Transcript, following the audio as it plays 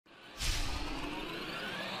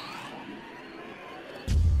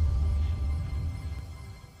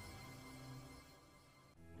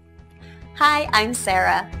Hi, I'm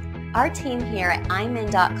Sarah. Our team here at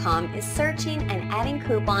LinenSource is searching and adding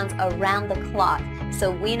coupons around the clock so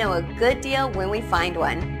we know a good deal when we find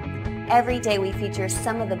one. Every day we feature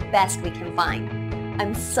some of the best we can find.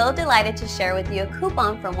 I'm so delighted to share with you a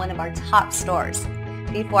coupon from one of our top stores.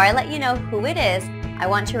 Before I let you know who it is, I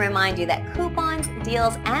want to remind you that coupons,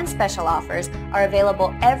 deals, and special offers are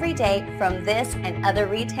available every day from this and other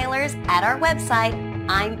retailers at our website,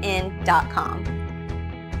 LinenSource.com.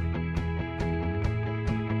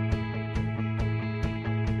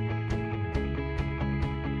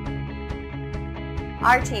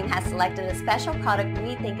 Our team has selected a special product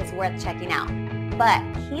we think is worth checking out. But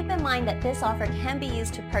keep in mind that this offer can be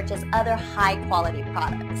used to purchase other high-quality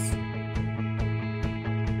products.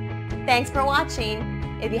 Thanks for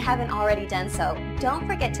watching. If you haven't already done so, don't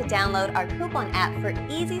forget to download our coupon app for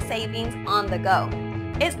easy savings on the go.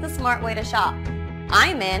 It's the smart way to shop.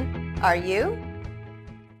 I'm in. Are you?